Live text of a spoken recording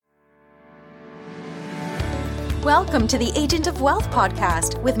Welcome to the Agent of Wealth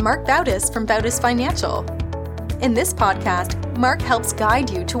podcast with Mark Bautis from Bautis Financial. In this podcast, Mark helps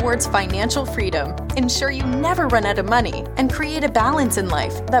guide you towards financial freedom, ensure you never run out of money, and create a balance in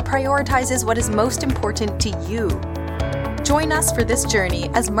life that prioritizes what is most important to you. Join us for this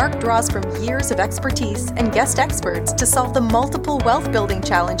journey as Mark draws from years of expertise and guest experts to solve the multiple wealth building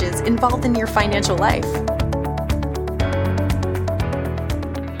challenges involved in your financial life.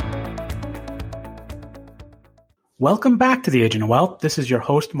 Welcome back to the Agent of Wealth. This is your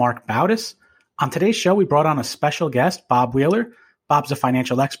host, Mark Bautis. On today's show, we brought on a special guest, Bob Wheeler. Bob's a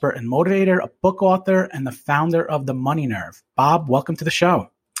financial expert and motivator, a book author, and the founder of The Money Nerve. Bob, welcome to the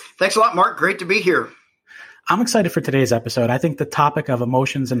show. Thanks a lot, Mark. Great to be here. I'm excited for today's episode. I think the topic of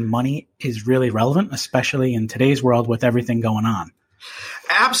emotions and money is really relevant, especially in today's world with everything going on.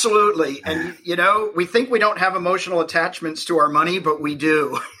 Absolutely. And, we think we don't have emotional attachments to our money, but we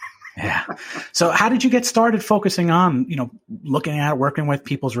do. Yeah. So how did you get started focusing on, looking at working with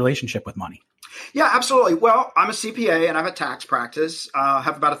people's relationship with money? Yeah, absolutely. Well, I'm a CPA and I have a tax practice. I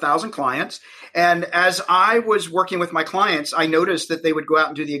have about 1,000 clients. And as I was working with my clients, I noticed that they would go out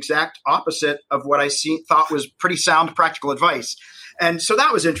and do the exact opposite of what I thought was pretty sound practical advice. And so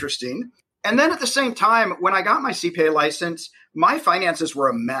that was interesting. And then at the same time, when I got my CPA license, my finances were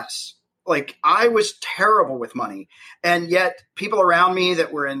a mess. Like I was terrible with money. And yet people around me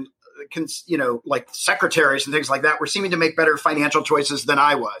that were in like secretaries and things like that were seeming to make better financial choices than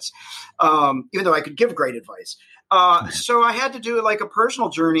I was, even though I could give great advice. So I had to do like a personal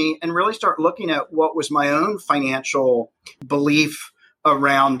journey and really start looking at what was my own financial belief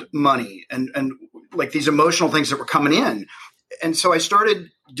around money and like these emotional things that were coming in. And so I started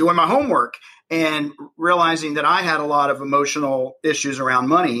doing my homework and realizing that I had a lot of emotional issues around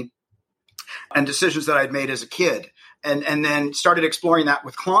money and decisions that I'd made as a kid. And then started exploring that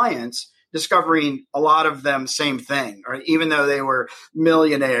with clients, discovering a lot of them same thing, right? Even though they were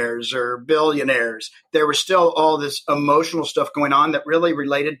millionaires or billionaires, there was still all this emotional stuff going on that really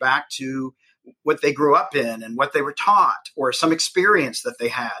related back to what they grew up in and what they were taught or some experience that they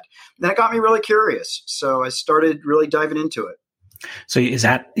had. And then it got me really curious. So I started really diving into it. So do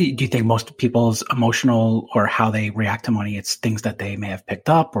you think most people's emotional or how they react to money, it's things that they may have picked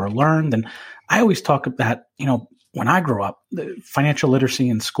up or learned? And I always talk about, when I grew up, the financial literacy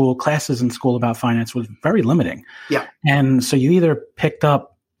in school, classes in school about finance was very limiting. Yeah. And so you either picked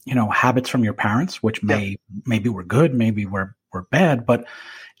up, habits from your parents, which maybe were good, maybe were bad, but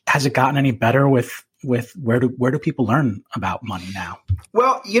has it gotten any better with where do people learn about money now?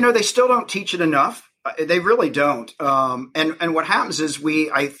 Well, they still don't teach it enough. They really don't. And what happens is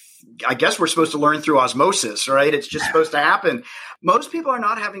I guess we're supposed to learn through osmosis, right? It's just supposed to happen. Most people are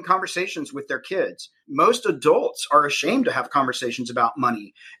not having conversations with their kids. Most adults are ashamed to have conversations about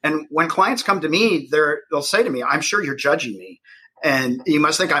money. And when clients come to me, they'll say to me, "I'm sure you're judging me. And you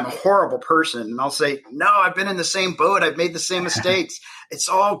must think I'm a horrible person." And I'll say, "No, I've been in the same boat. I've made the same mistakes. It's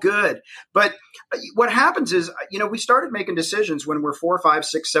all good." But what happens is, we started making decisions when we're 4, 5,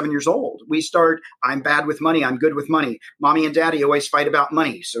 6, 7 years old. I'm bad with money. I'm good with money. Mommy and daddy always fight about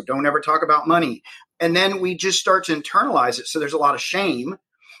money. So don't ever talk about money. And then we just start to internalize it. So there's a lot of shame.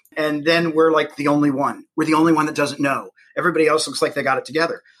 And then we're like the only one. We're the only one that doesn't know. Everybody else looks like they got it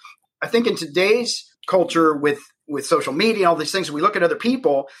together. I think in today's culture with social media, all these things, we look at other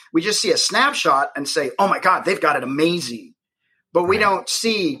people, we just see a snapshot and say, "Oh my God, they've got it amazing." But we don't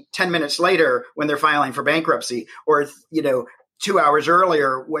see 10 minutes later when they're filing for bankruptcy or, 2 hours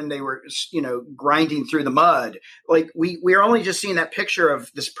earlier when they were, grinding through the mud. Like we are only just seeing that picture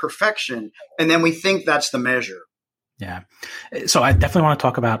of this perfection. And then we think that's the measure. Yeah. So I definitely want to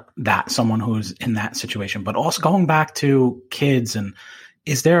talk about that, someone who's in that situation, but also going back to kids, and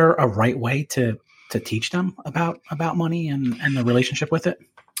is there a right way to teach them about money and the relationship with it?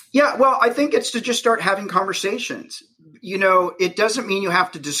 Yeah, well, I think it's to just start having conversations. It doesn't mean you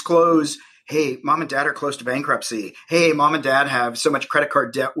have to disclose, "Hey, mom and dad are close to bankruptcy. Hey, mom and dad have so much credit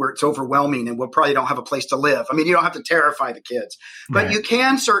card debt where it's overwhelming and we'll probably don't have a place to live." I mean, you don't have to terrify the kids. But You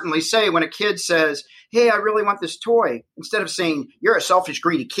can certainly say when a kid says, "Hey, I really want this toy," instead of saying, "You're a selfish,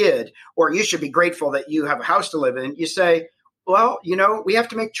 greedy kid," or "You should be grateful that you have a house to live in," you say, "Well, we have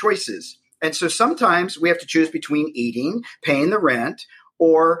to make choices. And so sometimes we have to choose between eating, paying the rent,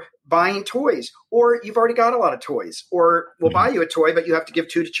 or buying toys, or you've already got a lot of toys, or we'll buy you a toy, but you have to give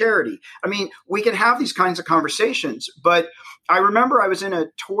 2 to charity." I mean, we can have these kinds of conversations. But I remember I was in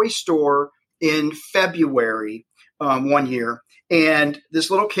a toy store in February one year, and this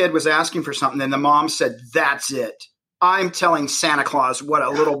little kid was asking for something, and the mom said, "That's it. I'm telling Santa Claus what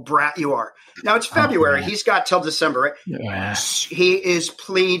a little brat you are." Now it's February. He's got till December, right? Yeah. He is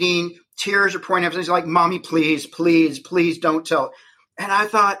pleading, tears are pouring out. He's like, "Mommy, please, please, please don't tell." And I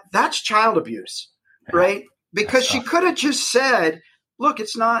thought, that's child abuse, right? Because she could have just said, "Look,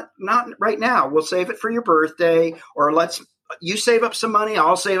 it's not right now. We'll save it for your birthday, or you save up some money,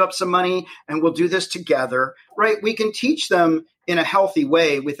 I'll save up some money, and we'll do this together," right? We can teach them in a healthy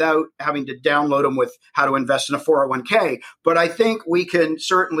way without having to download them with how to invest in a 401k. But I think we can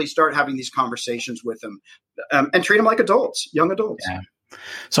certainly start having these conversations with them and treat them like adults, young adults. Yeah.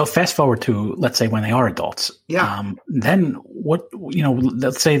 So fast forward to, let's say, when they are adults. Yeah. Then what,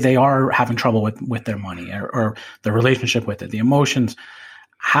 let's say they are having trouble with their money or the relationship with it, the emotions.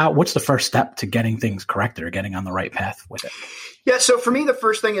 What's the first step to getting things corrected or getting on the right path with it? Yeah. So for me, the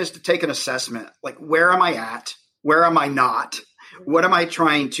first thing is to take an assessment. Like, where am I at? Where am I not? What am I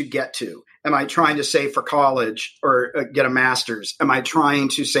trying to get to? Am I trying to save for college or get a master's? Am I trying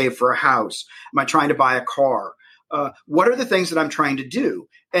to save for a house? Am I trying to buy a car? What are the things that I'm trying to do?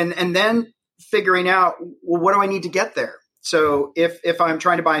 And then figuring out, well, what do I need to get there? So if I'm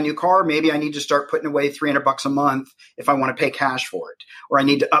trying to buy a new car, maybe I need to start putting away $300 a month if I want to pay cash for it, or I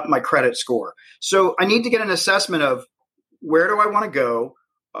need to up my credit score. So I need to get an assessment of, where do I want to go?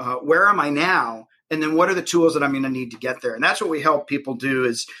 Where am I now? And then what are the tools that I'm going to need to get there? And that's what we help people do,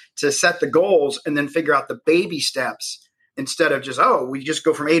 is to set the goals and then figure out the baby steps, instead of just, we just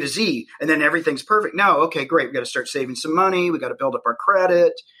go from A to Z and then everything's perfect. No, okay, great. We got to start saving some money. We got to build up our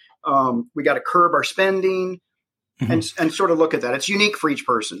credit. We got to curb our spending, and sort of look at that. It's unique for each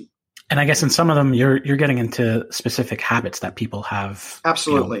person. And I guess in some of them, you're getting into specific habits that people have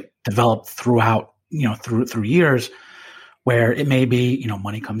absolutely developed throughout, through years, where it may be,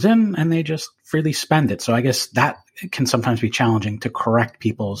 money comes in and they just freely spend it. So I guess that can sometimes be challenging to correct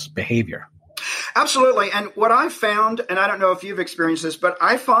people's behavior. Absolutely. And what I've found, and I don't know if you've experienced this, but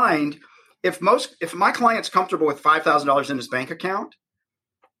I find if my client's comfortable with $5,000 in his bank account,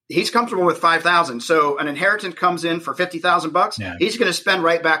 he's comfortable with $5,000. So an inheritance comes in for $50,000. He's going to spend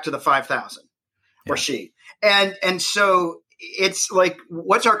right back to the $5,000 or she. And so it's like,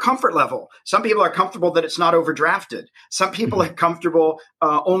 what's our comfort level? Some people are comfortable that it's not overdrafted. Some people are comfortable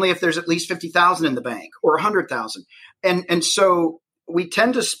only if there's at least 50,000 in the bank or 100,000. And so we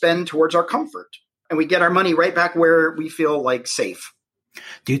tend to spend towards our comfort, and we get our money right back where we feel like safe.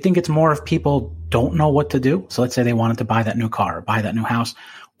 Do you think it's more if people don't know what to do? So let's say they wanted to buy that new car or buy that new house,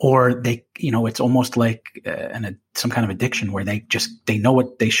 or they, it's almost like some kind of addiction where they know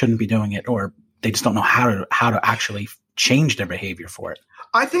what they shouldn't be doing it, or they just don't know how to actually change their behavior for it.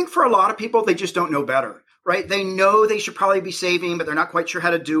 I think for a lot of people, they just don't know better, right? They know they should probably be saving, but they're not quite sure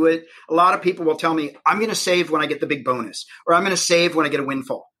how to do it. A lot of people will tell me, I'm going to save when I get the big bonus, or I'm going to save when I get a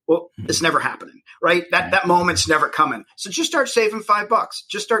windfall. Well, it's never happening, right? That moment's never coming. So just start saving $5.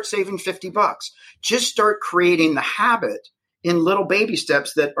 Just start saving $50. Just start creating the habit in little baby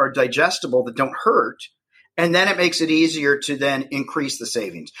steps that are digestible, that don't hurt. And then it makes it easier to then increase the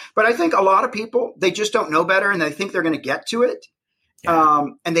savings. But I think a lot of people, they just don't know better, and they think they're going to get to it.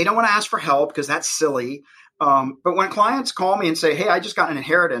 And they don't want to ask for help because that's silly. But when clients call me and say, hey, I just got an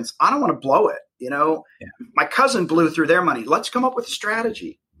inheritance, I don't want to blow it. My cousin blew through their money. Let's come up with a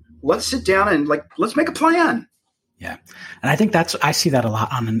strategy. Let's sit down and let's make a plan. Yeah. And I think I see that a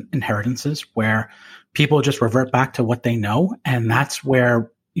lot on inheritances, where people just revert back to what they know. And that's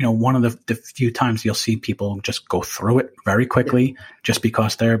where, one of the few times you'll see people just go through it very quickly, just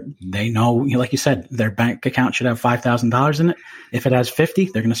because they know, like you said, their bank account should have $5,000 in it. If it has 50,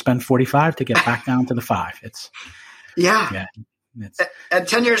 they're going to spend 45 to get back down to the 5. And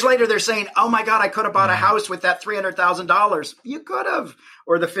 10 years later, they're saying, oh my God, I could have bought a house with that $300,000. You could have,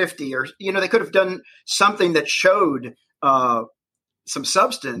 or the 50, or, they could have done something that showed, some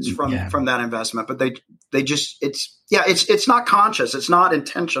substance from that investment, but they just, it's not conscious. It's not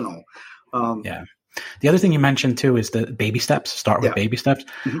intentional. The other thing you mentioned too is the baby steps. Start with baby steps.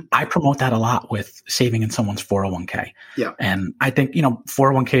 I promote that a lot with saving in someone's 401k. And I think,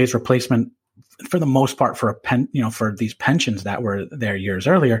 401k's replacement for the most part for for these pensions that were there years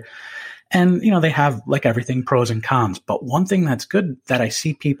earlier. And, they have, like everything, pros and cons. But one thing that's good that I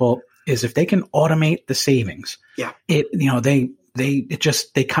see people is if they can automate the savings,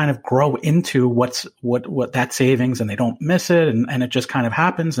 they kind of grow into what that savings, and they don't miss it. And it just kind of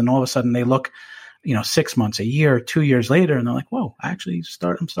happens. And all of a sudden they look, 6 months, a year, 2 years later, and they're like, whoa, I'm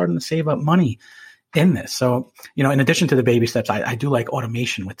starting to save up money in this. So, in addition to the baby steps, I do like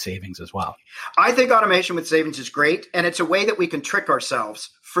automation with savings as well. I think automation with savings is great. And it's a way that we can trick ourselves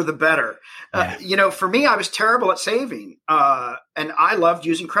for the better. For me, I was terrible at saving. And I loved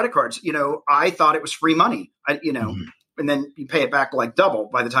using credit cards. I thought it was free money, and then you pay it back like double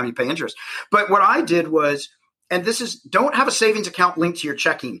by the time you pay interest. But what I did was, and don't have a savings account linked to your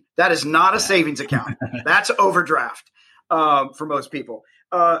checking. That is not a savings account. That's overdraft for most people.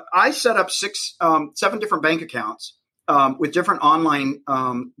 I set up 7 different bank accounts with different online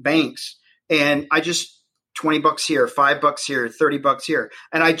banks, and I just $20 here, $5 here, $30 here.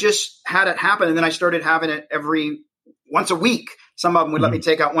 And I just had it happen. And then I started having it once a week. Some of them would let me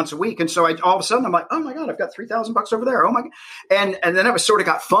take out once a week. And so all of a sudden I'm like, oh my God, I've got $3,000 over there. Oh my God. And then it was sort of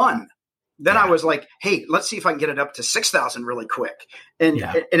got fun. Then I was like, hey, let's see if I can get it up to 6,000 really quick. And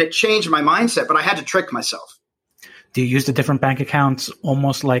it changed my mindset, but I had to trick myself. Do you use the different bank accounts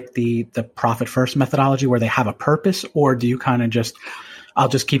almost like the profit first methodology where they have a purpose, or do you kind of I'll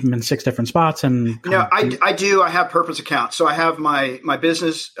just keep them in 6 different spots? And I do. I have purpose accounts. So I have my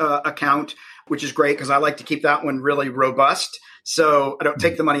business account, which is great because I like to keep that one really robust. So I don't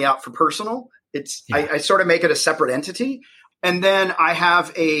take the money out for personal. I sort of make it a separate entity. And then I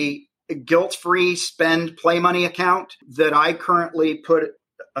have a guilt-free spend play money account that I currently put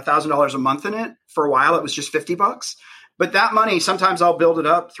 $1,000 a month in it. For a while, it was just $50. But that money, sometimes I'll build it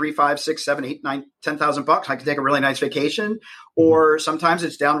up 3, 5, 6, 7, 8, 9, $10,000. I can take a really nice vacation, or sometimes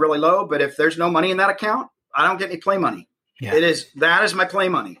it's down really low. But if there's no money in that account, I don't get any play money. Yeah. That is my play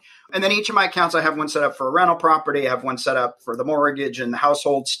money. And then each of my accounts, I have one set up for a rental property. I have one set up for the mortgage and the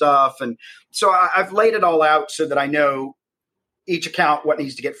household stuff. And so I've laid it all out so that I know each account, what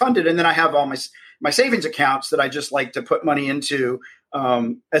needs to get funded. And then I have all my savings accounts that I just like to put money into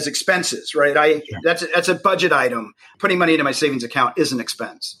as expenses, right? That's a budget item. Putting money into my savings account is an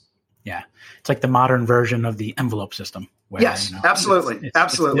expense. Yeah. It's like the modern version of the envelope system. Where, yes, absolutely.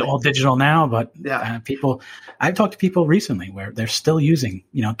 Absolutely. It's all digital now, but I've talked to people recently where they're still using,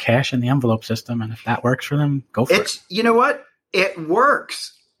 cash in the envelope system. And if that works for them, go for it. You know what? It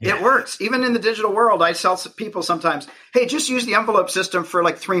works. Yeah. It works. Even in the digital world, I tell people sometimes, hey, just use the envelope system for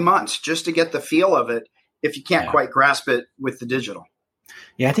like 3 months just to get the feel of it if you can't quite grasp it with the digital.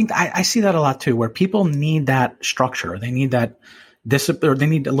 Yeah, I think I see that a lot too, where people need that structure. They need that discipline, or they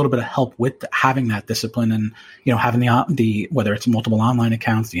need a little bit of help with having that discipline, and having the whether it's multiple online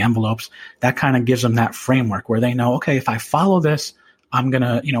accounts, the envelopes, that kind of gives them that framework where they know, okay, if I follow this, I'm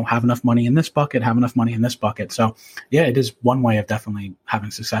gonna have enough money in this bucket, have enough money in this bucket. So yeah, it is one way of definitely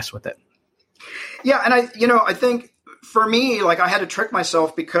having success with it. Yeah, and I think for me, like I had to trick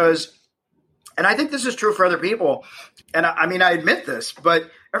myself because. And I think this is true for other people. And I admit this,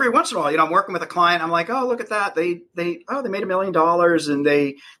 but every once in a while, I'm working with a client. I'm like, oh, look at that. They made $1 million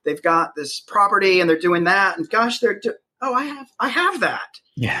and they've got this property and they're doing that. And gosh, I have that.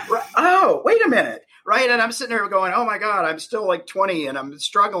 Yeah. Right. Oh, wait a minute. Right. And I'm sitting there going, oh my God, I'm still like 20 and I'm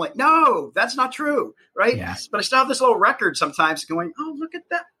struggling. No, that's not true. Right. Yeah. But I still have this little record sometimes going, oh, look at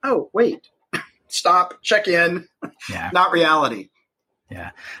that. Oh, wait, stop, check in. Yeah. Not reality.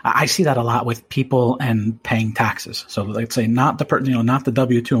 Yeah, I see that a lot with people and paying taxes. So let's say not the not the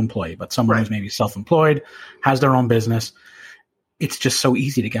W-2 employee, but someone who's maybe self-employed, has their own business. It's just so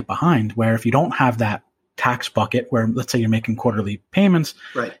easy to get behind. Where if you don't have that tax bucket, where let's say you're making quarterly payments,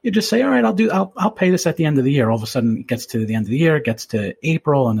 you just say, all right, I'll pay this at the end of the year. All of a sudden, it gets to the end of the year, it gets to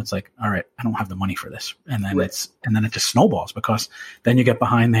April, and it's like, all right, I don't have the money for this, and then it just snowballs because then you get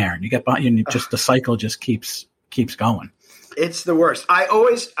behind there, and you get behind, and the cycle just keeps going. It's the worst. I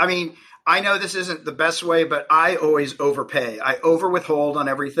know this isn't the best way, but I always overpay. I over-withhold on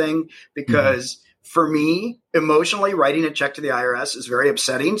everything because for me, emotionally, writing a check to the IRS is very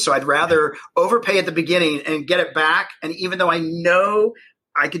upsetting. So I'd rather overpay at the beginning and get it back. And even though I know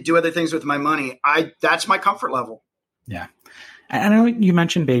I could do other things with my money, that's my comfort level. Yeah. I know you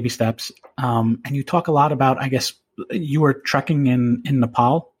mentioned baby steps, and you talk a lot about, I guess, you were trekking in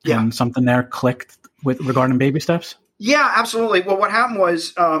Nepal and something there clicked regarding baby steps. Yeah, absolutely. Well, what happened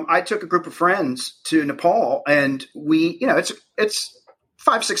was I took a group of friends to Nepal, and we, it's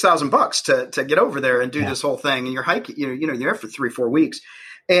 $5,000-6,000 to get over there and do this whole thing. And you're hiking, you're there for 3-4 weeks.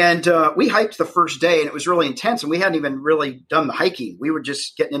 And we hiked the first day, and it was really intense. And we hadn't even really done the hiking. We were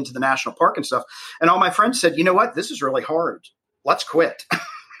just getting into the national park and stuff. And all my friends said, you know what? This is really hard. Let's quit.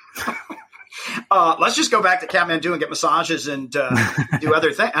 Let's just go back to Kathmandu and get massages and do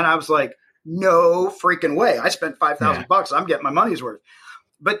other things. And I was like, no freaking way. I spent $5,000. I'm getting my money's worth.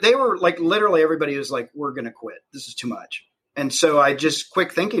 But they were like, literally everybody was like, we're going to quit. This is too much. And so I just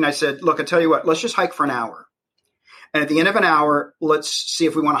quick thinking, I said, look, I tell you what, let's just hike for an hour. And at the end of an hour, let's see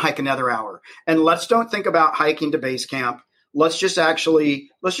if we want to hike another hour. And let's don't think about hiking to base camp. Let's just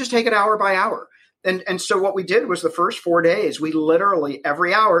take it hour by hour. And so what we did was the first 4 days, we literally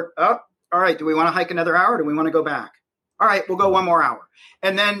every hour, all right, do we want to hike another hour? Do we want to go back? All right, we'll go 1 more hour.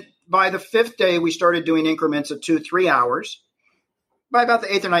 And then by the 5th day, we started doing increments of 2-3 hours. By about the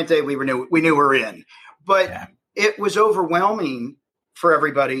 8th or 9th day, we knew we were in. But it was overwhelming for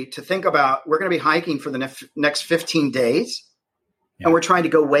everybody to think about, we're going to be hiking for the next 15 days. Yeah. And we're trying to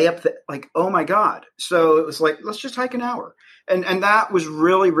go way up oh my God. So it was like, let's just hike an hour. And that was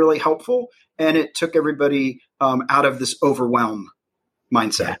really, really helpful. And it took everybody out of this overwhelm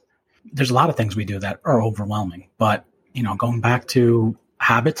mindset. Yeah. There's a lot of things we do that are overwhelming, but going back to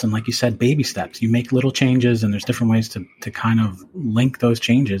habits and, like you said, baby steps, you make little changes and there's different ways to kind of link those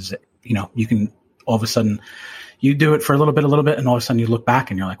changes. You can all of a sudden you do it for a little bit, and all of a sudden you look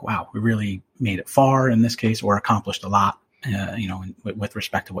back and you're like, wow, we really made it far in this case, or accomplished a lot, with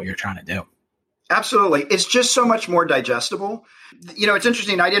respect to what you're trying to do. Absolutely. It's just so much more digestible. It's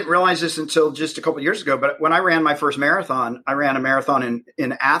interesting. I didn't realize this until just a couple of years ago, but when I ran my first marathon, I ran a marathon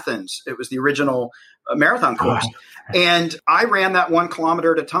in Athens. It was the original marathon course. Oh. And I ran that 1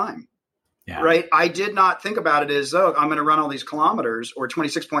 kilometer at a time. Yeah. Right. I did not think about it as, I'm going to run all these kilometers or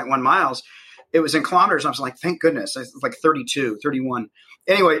 26.1 miles. It was in kilometers. I was like, thank goodness. It was like 32, 31.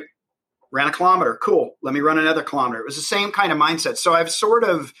 Anyway, ran a kilometer. Cool. Let me run another kilometer. It was the same kind of mindset. So I've sort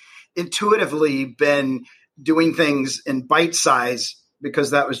of intuitively been doing things in bite size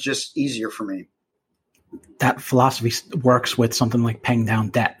because that was just easier for me. That philosophy works with something like paying down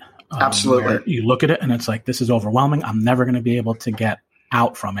debt. Absolutely. You look at it and it's like, this is overwhelming. I'm never going to be able to get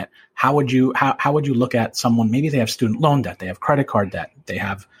out from it. How would you look at someone? Maybe they have student loan debt. They have credit card debt. They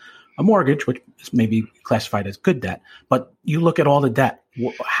have a mortgage, which is maybe classified as good debt, but you look at all the debt.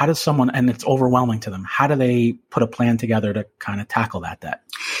 How does someone, and it's overwhelming to them, how do they put a plan together to kind of tackle that debt?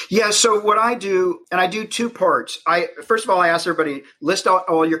 Yeah. So what I do, and I do 2 parts. First of all, I ask everybody, list out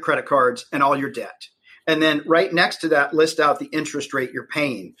all your credit cards and all your debt. And then right next to that, list out the interest rate you're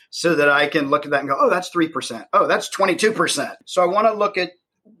paying so that I can look at that and go, oh, that's 3%. Oh, that's 22%. So I want to look at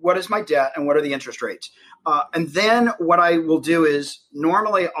what is my debt and what are the interest rates? And then what I will do is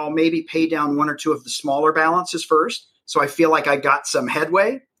normally I'll maybe pay down 1 or 2 of the smaller balances first. So I feel like I got some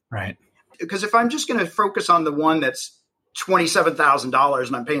headway. Right. Because if I'm just going to focus on the one that's $27,000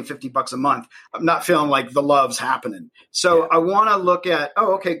 and I'm paying $50 a month, I'm not feeling like the love's happening. So I want to look at,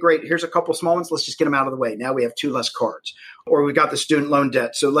 okay, great. Here's a couple small ones. Let's just get them out of the way. Now we have 2 less cards, or we got the student loan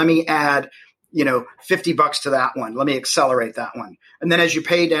debt. So let me add, $50 to that one. Let me accelerate that one. And then as you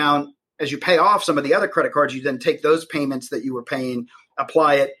pay off some of the other credit cards, you then take those payments that you were paying,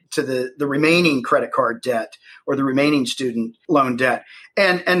 apply it to the remaining credit card debt or the remaining student loan debt.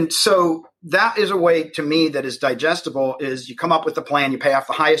 And so that is a way to me that is digestible, is you come up with a plan, you pay off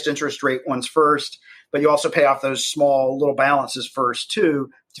the highest interest rate ones first, but you also pay off those small little balances first too,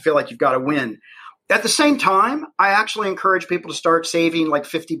 to feel like you've got a win. At the same time, I actually encourage people to start saving like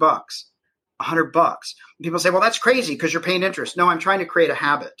 $50, $100. People say, well, that's crazy because you're paying interest. No, I'm trying to create a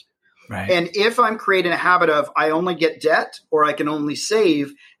habit. Right. And if I'm creating a habit of I only get debt or I can only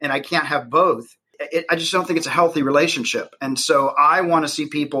save and I can't have both, I just don't think it's a healthy relationship. And so I want to see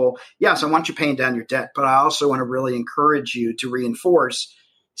people, yes, I want you paying down your debt, but I also want to really encourage you to reinforce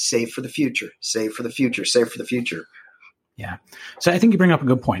save for the future, save for the future, save for the future. Yeah. So I think you bring up a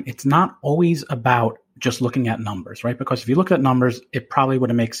good point. It's not always about just looking at numbers, right? Because if you look at numbers, it probably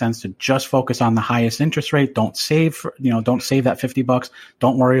would have made sense to just focus on the highest interest rate. Don't save, don't save that $50.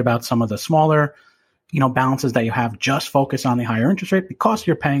 Don't worry about some of the smaller, balances that you have. Just focus on the higher interest rate because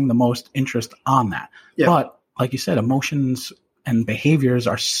you're paying the most interest on that. Yeah. But like you said, emotions and behaviors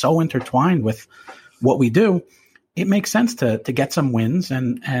are so intertwined with what we do. It makes sense to get some wins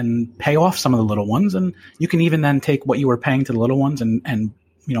and pay off some of the little ones. And you can even then take what you were paying to the little ones and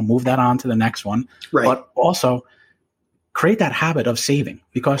move that on to the next one. Right. But also create that habit of saving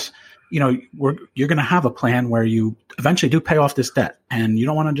because, you're going to have a plan where you eventually do pay off this debt, and you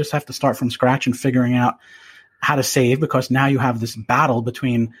don't want to just have to start from scratch and figuring out how to save, because now you have this battle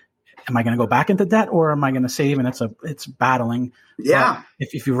between, am I going to go back into debt or am I going to save? And it's battling. Yeah. But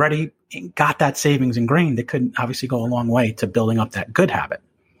if you've already got that savings ingrained, it could obviously go a long way to building up that good habit.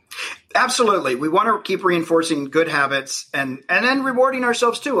 Absolutely. We want to keep reinforcing good habits and then rewarding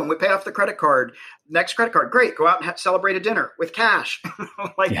ourselves too. When we pay off the credit card, next credit card, great. Go out and celebrate a dinner with cash.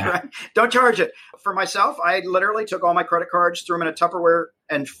 Right? Don't charge it. For myself, I literally took all my credit cards, threw them in a Tupperware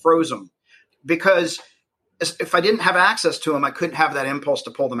and froze them, because if I didn't have access to them, I couldn't have that impulse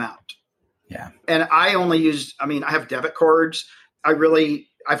to pull them out. Yeah. And I have debit cards.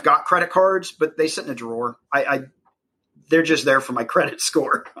 I've got credit cards, but they sit in a drawer. They're just there for my credit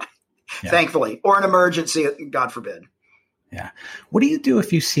score, thankfully, or an emergency, God forbid. Yeah. What do you do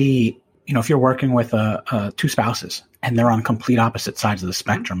if you see, if you're working with 2 spouses and they're on complete opposite sides of the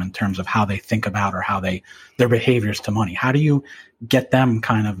spectrum in terms of how they think about or how their behaviors to money. How do you get them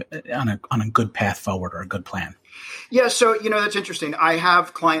kind of on a good path forward or a good plan? Yeah. So, that's interesting. I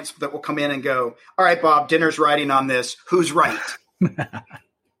have clients that will come in and go, all right, Bob, dinner's riding on this. Who's right?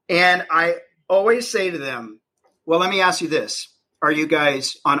 And I always say to them, well, let me ask you this. Are you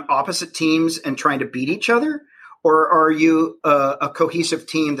guys on opposite teams and trying to beat each other? Or are you a cohesive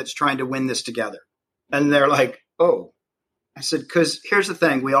team that's trying to win this together? And they're like, oh. I said, because here's the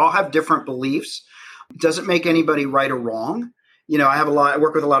thing. We all have different beliefs. It doesn't make anybody right or wrong. I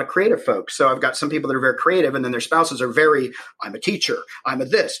work with a lot of creative folks. So I've got some people that are very creative, and then their spouses are very, I'm a teacher, I'm a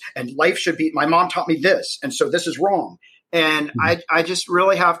this, and life should be, my mom taught me this, and so this is wrong. And I just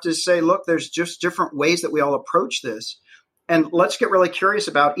really have to say, look, there's just different ways that we all approach this. And let's get really curious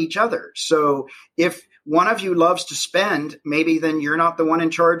about each other. So if one of you loves to spend, maybe then you're not the one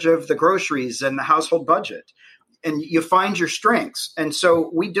in charge of the groceries and the household budget. And you find your strengths. And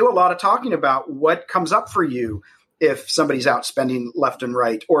so we do a lot of talking about what comes up for you if somebody's out spending left and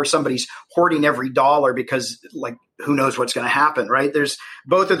right, or somebody's hoarding every dollar because, like, who knows what's going to happen, right?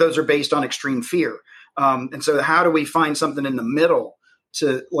 Both of those are based on extreme fear. And so how do we find something in the middle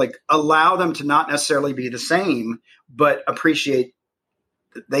to, like, allow them to not necessarily be the same, but appreciate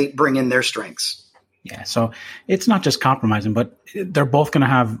that they bring in their strengths? Yeah. So it's not just compromising, but they're both going to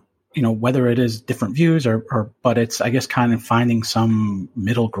have, whether it is different views but it's, I guess, kind of finding some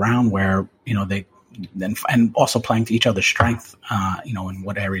middle ground where, and also playing to each other's strength, in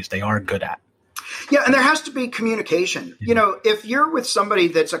what areas they are good at. Yeah. And there has to be communication. If you're with somebody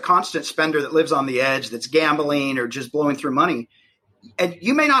that's a constant spender that lives on the edge, that's gambling or just blowing through money, and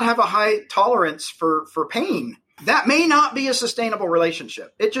you may not have a high tolerance for pain, that may not be a sustainable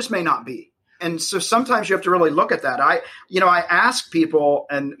relationship. It just may not be. And so sometimes you have to really look at that. I ask people,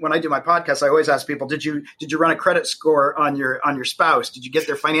 and when I do my podcast, I always ask people, did you run a credit score on your spouse? Did you get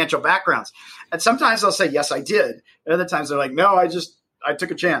their financial backgrounds? And sometimes they'll say, yes, I did. And other times they're like, no, I took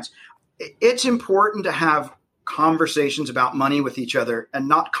a chance. It's important to have conversations about money with each other, and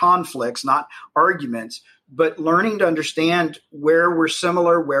not conflicts, not arguments, but learning to understand where we're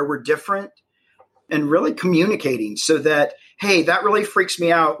similar, where we're different, and really communicating so that, hey, that really freaks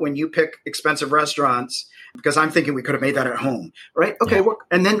me out when you pick expensive restaurants because I'm thinking we could have made that at home, right? Okay, yeah.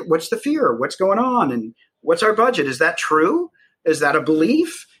 And then what's the fear? What's going on? And what's our budget? Is that true? Is that a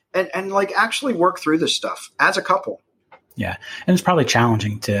belief? And like actually work through this stuff as a couple. Yeah. And it's probably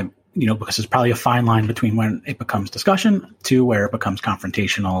challenging to, because it's probably a fine line between when it becomes discussion to where it becomes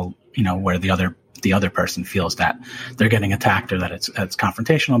confrontational, where the other person feels that they're getting attacked or that it's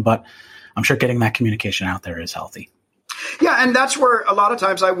confrontational. But I'm sure getting that communication out there is healthy. Yeah. And that's where a lot of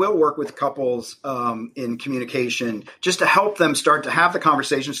times I will work with couples in communication just to help them start to have the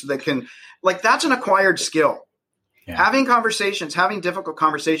conversation so they can, like, that's an acquired skill. Yeah. Having difficult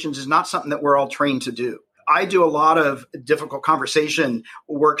conversations is not something that we're all trained to do. I do a lot of difficult conversation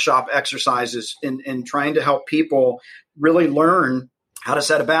workshop exercises in trying to help people really learn how to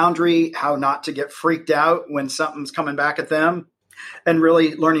set a boundary, how not to get freaked out when something's coming back at them, and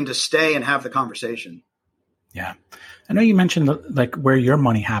really learning to stay and have the conversation. Yeah. I know you mentioned like where your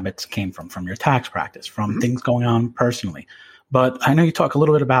money habits came from your tax practice, from things going on personally, but I know you talk a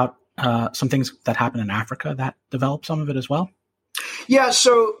little bit about some things that happen in Africa that develop some of it as well. Yeah.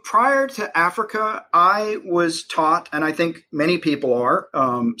 So prior to Africa, I was taught, and I think many people are,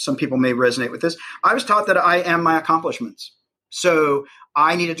 some people may resonate with this. I was taught that I am my accomplishments. So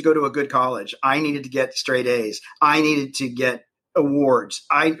I needed to go to a good college. I needed to get straight A's. I needed to get awards.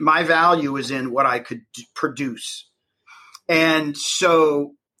 My value is in what I could produce. And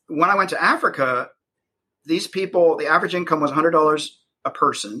so when I went to Africa, these people, the average income was $100 a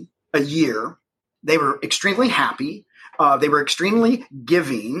person a year. They were extremely happy. They were extremely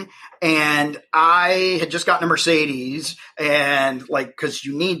giving. And I had just gotten a Mercedes, and because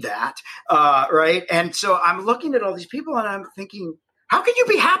you need that. Right. And so I'm looking at all these people and I'm thinking, how can you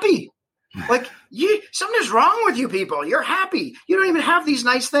be happy? Something is wrong with you people. You're happy. You don't even have these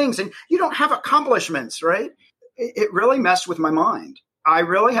nice things, and you don't have accomplishments, right? It really messed with my mind. I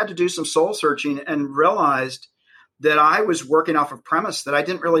really had to do some soul searching and realized that I was working off a premise that I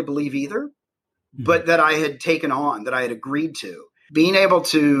didn't really believe either, but that I had taken on, that I had agreed to. Being able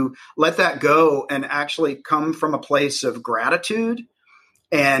to let that go and actually come from a place of gratitude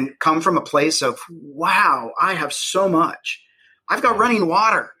and come from a place of, wow, I have so much. I've got running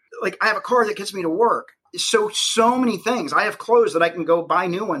water. I have a car that gets me to work. So many things. I have clothes that I can go buy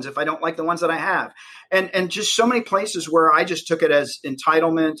new ones if I don't like the ones that I have. And just so many places where I just took it as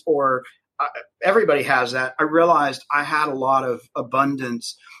entitlement, or everybody has that. I realized I had a lot of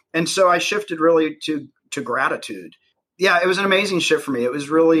abundance. And so I shifted really to gratitude. Yeah, it was an amazing shift for me. It was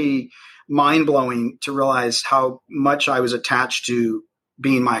really mind-blowing to realize how much I was attached to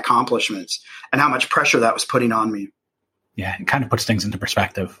being my accomplishments and how much pressure that was putting on me. Yeah, it kind of puts things into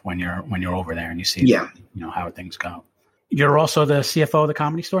perspective when you're over there and you see how things go. You're also the CFO of the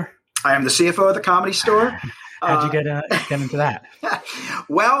Comedy Store? I am the CFO of the Comedy Store. How'd you get into that?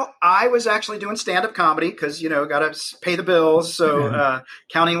 Well, I was actually doing stand-up comedy because, got to pay the bills. So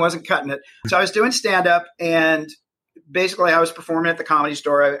counting wasn't cutting it. So I was doing stand-up, and basically I was performing at the Comedy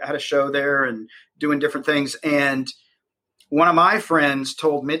Store. I had a show there and doing different things. And one of my friends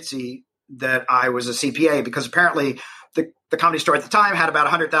told Mitzi that I was a CPA because apparently the Comedy Store at the time had about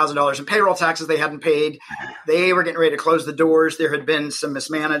 $100,000 in payroll taxes they hadn't paid. They were getting ready to close the doors. There had been some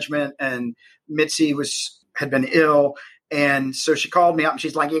mismanagement, and Mitzi had been ill. And so she called me up and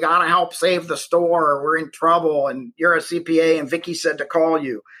she's like, you got to help save the store. We're in trouble. And you're a CPA. And Vicky said to call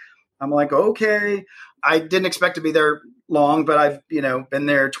you. I'm like, okay. I didn't expect to be there long, but I've, been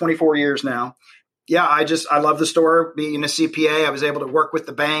there 24 years now. Yeah, I love the store. Being a CPA, I was able to work with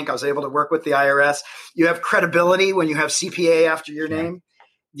the bank. I was able to work with the IRS. You have credibility when you have CPA after your name.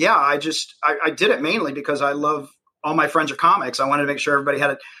 Yeah, I did it mainly because I love all my friends are comics. I wanted to make sure everybody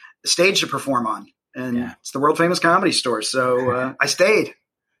had a stage to perform on. And it's the world famous Comedy Store. So I stayed.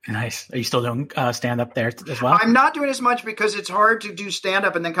 Nice. Are you still doing stand-up there as well? I'm not doing as much because it's hard to do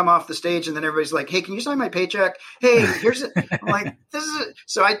stand-up and then come off the stage and then everybody's like, hey, can you sign my paycheck? Hey, here's it. I'm like, this is it.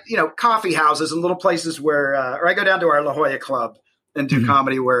 So coffee houses and little places where, or I go down to our La Jolla Club and do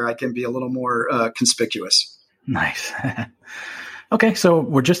comedy where I can be a little more conspicuous. Nice. Okay, so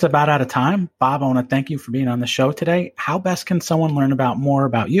we're just about out of time. Bob, I want to thank you for being on the show today. How best can someone learn more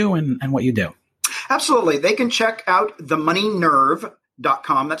about you and what you do? Absolutely. They can check out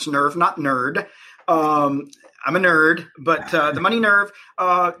themoneynerve.com. That's nerve, not nerd. I'm a nerd, but the Money Nerve,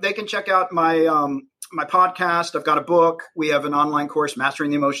 they can check out my podcast. I've got a book. We have an online course,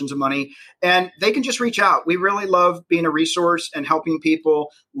 Mastering the Emotions of Money, and they can just reach out. We really love being a resource and helping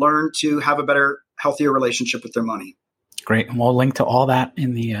people learn to have a better, healthier relationship with their money. Great. And we'll link to all that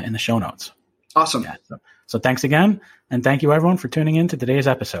in the show notes. Awesome. Yeah, so thanks again. And thank you everyone for tuning in to today's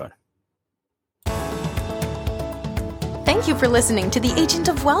episode. Thank you for listening to the Agent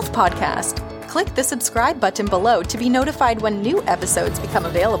of Wealth podcast. Click the subscribe button below to be notified when new episodes become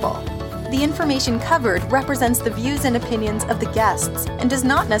available. The information covered represents the views and opinions of the guests and does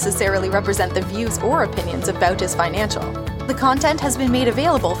not necessarily represent the views or opinions of Bautis Financial. The content has been made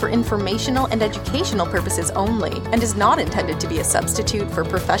available for informational and educational purposes only and is not intended to be a substitute for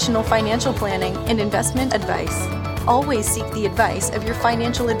professional financial planning and investment advice. Always seek the advice of your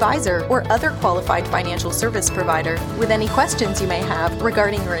financial advisor or other qualified financial service provider with any questions you may have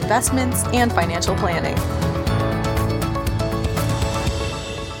regarding your investments and financial planning.